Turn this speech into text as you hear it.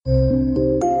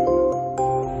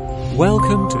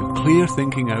Welcome to Clear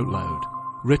Thinking Out Loud,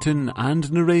 written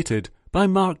and narrated by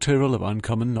Mark Tyrrell of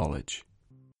Uncommon Knowledge.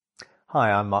 Hi,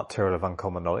 I'm Mark Tyrrell of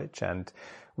Uncommon Knowledge, and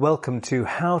welcome to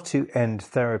How to End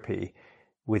Therapy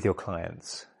with Your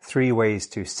Clients. 3 ways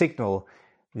to signal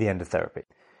the end of therapy.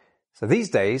 So these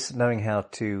days, knowing how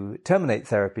to terminate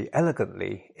therapy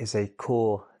elegantly is a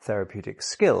core therapeutic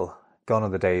skill. Gone are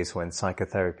the days when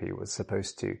psychotherapy was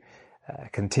supposed to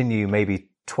continue maybe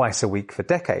twice a week for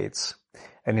decades.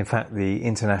 And in fact, the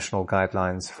international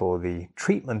guidelines for the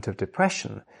treatment of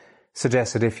depression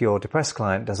suggest that if your depressed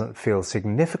client doesn't feel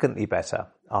significantly better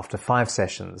after 5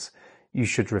 sessions, you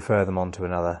should refer them on to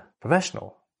another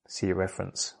professional. See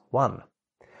reference 1.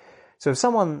 So if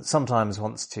someone sometimes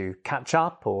wants to catch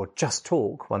up or just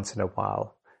talk once in a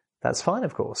while, that's fine,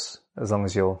 of course, as long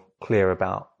as you're clear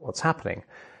about what's happening.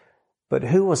 But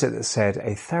who was it that said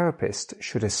a therapist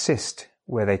should assist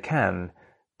where they can,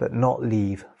 but not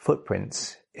leave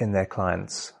footprints in their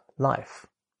client's life?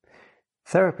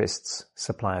 Therapists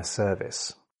supply a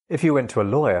service. If you went to a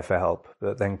lawyer for help,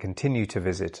 but then continue to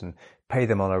visit and pay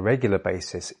them on a regular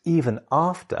basis, even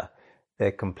after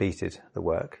they've completed the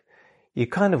work, you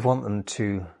kind of want them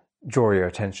to draw your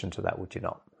attention to that, would you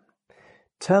not?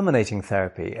 Terminating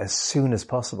therapy as soon as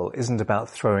possible isn't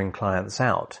about throwing clients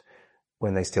out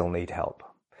when they still need help.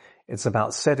 It's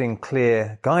about setting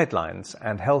clear guidelines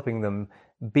and helping them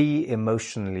be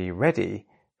emotionally ready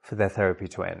for their therapy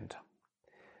to end.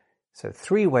 So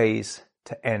 3 ways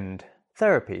to end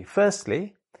therapy.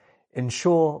 Firstly,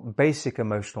 ensure basic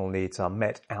emotional needs are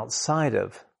met outside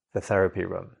of the therapy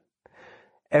room.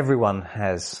 Everyone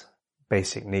has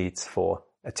basic needs for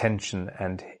attention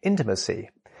and intimacy.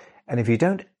 And if you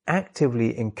don't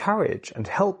actively encourage and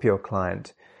help your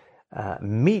client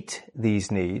meet these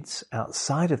needs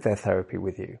outside of their therapy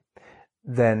with you,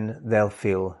 then they'll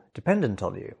feel dependent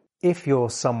on you. If you're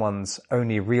someone's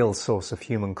only real source of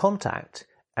human contact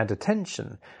and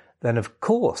attention, then of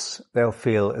course they'll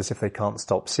feel as if they can't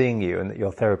stop seeing you and that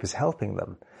your therapist is helping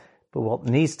them. But what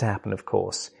needs to happen, of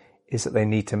course, is that they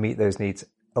need to meet those needs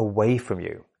away from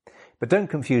you. But don't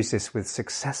confuse this with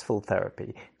successful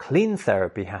therapy. Clean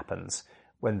therapy happens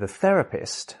when the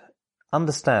therapist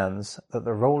understands that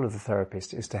the role of the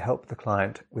therapist is to help the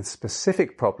client with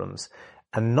specific problems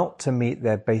and not to meet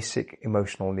their basic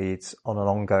emotional needs on an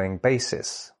ongoing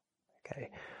basis. Okay.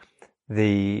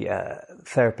 The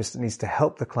therapist needs to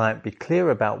help the client be clear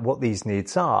about what these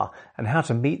needs are and how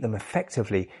to meet them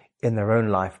effectively in their own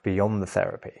life beyond the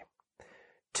therapy.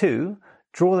 2,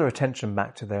 draw their attention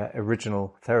back to their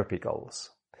original therapy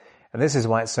goals. And this is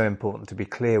why it's so important to be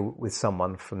clear with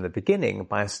someone from the beginning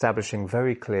by establishing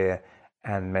very clear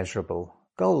and measurable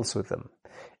goals with them.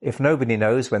 If nobody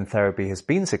knows when therapy has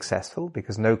been successful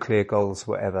because no clear goals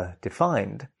were ever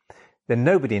defined, then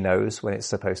nobody knows when it's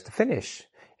supposed to finish.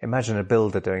 Imagine a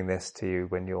builder doing this to you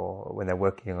when they're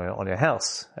working on your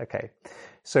house. Okay.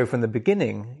 So from the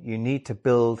beginning, you need to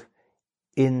build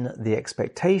in the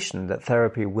expectation that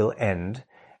therapy will end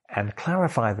and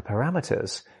clarify the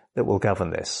parameters that will govern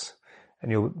this.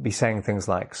 And you'll be saying things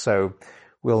like, so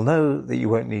we'll know that you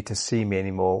won't need to see me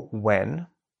anymore when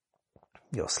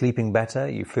you're sleeping better,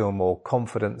 you feel more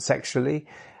confident sexually,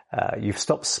 you've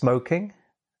stopped smoking.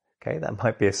 Okay, that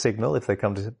might be a signal if they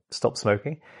come to stop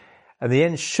smoking. And the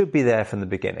end should be there from the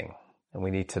beginning. And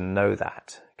we need to know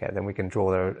that. Okay, then we can draw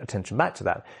their attention back to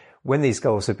that. When these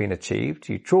goals have been achieved,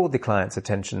 you draw the client's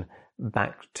attention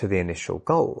back to the initial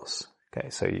goals. Okay,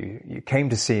 so you came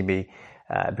to see me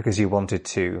because you wanted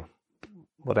to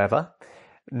whatever.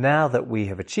 Now that we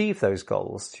have achieved those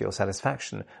goals to your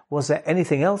satisfaction, was there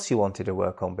anything else you wanted to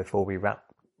work on before we wrap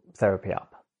therapy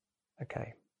up?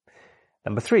 Okay.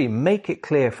 Number 3, make it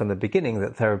clear from the beginning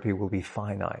that therapy will be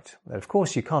finite. And of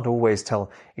course, you can't always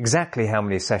tell exactly how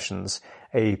many sessions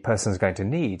a person is going to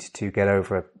need to get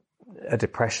over a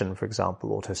depression, for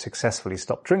example, or to successfully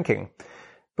stop drinking.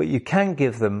 But you can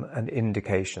give them an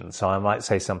indication. So I might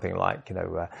say something like,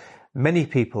 many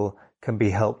people can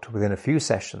be helped within a few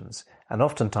sessions and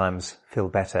oftentimes feel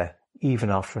better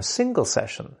even after a single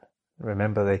session.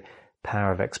 Remember the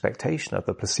power of expectation, of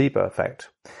the placebo effect.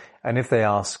 And if they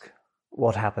ask,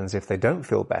 what happens if they don't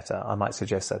feel better? I might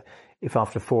suggest that if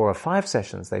after 4 or 5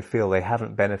 sessions they feel they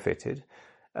haven't benefited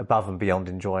above and beyond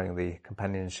enjoying the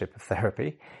companionship of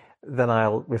therapy, then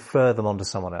I'll refer them on to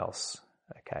someone else,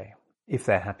 okay, if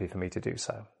they're happy for me to do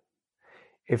so.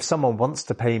 If someone wants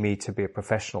to pay me to be a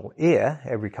professional ear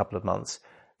every couple of months,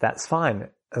 that's fine,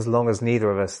 as long as neither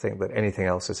of us think that anything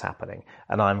else is happening.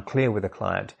 And I'm clear with the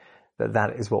client that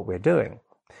that is what we're doing.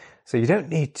 So you don't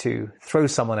need to throw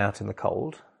someone out in the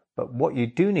cold, but what you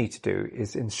do need to do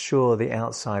is ensure the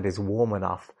outside is warm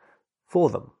enough for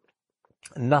them.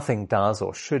 Nothing does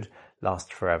or should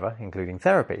last forever, including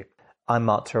therapy. I'm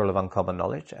Mark Tyrrell of Uncommon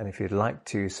Knowledge, and if you'd like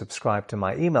to subscribe to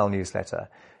my email newsletter,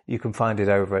 you can find it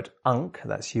over at unk.com/blog,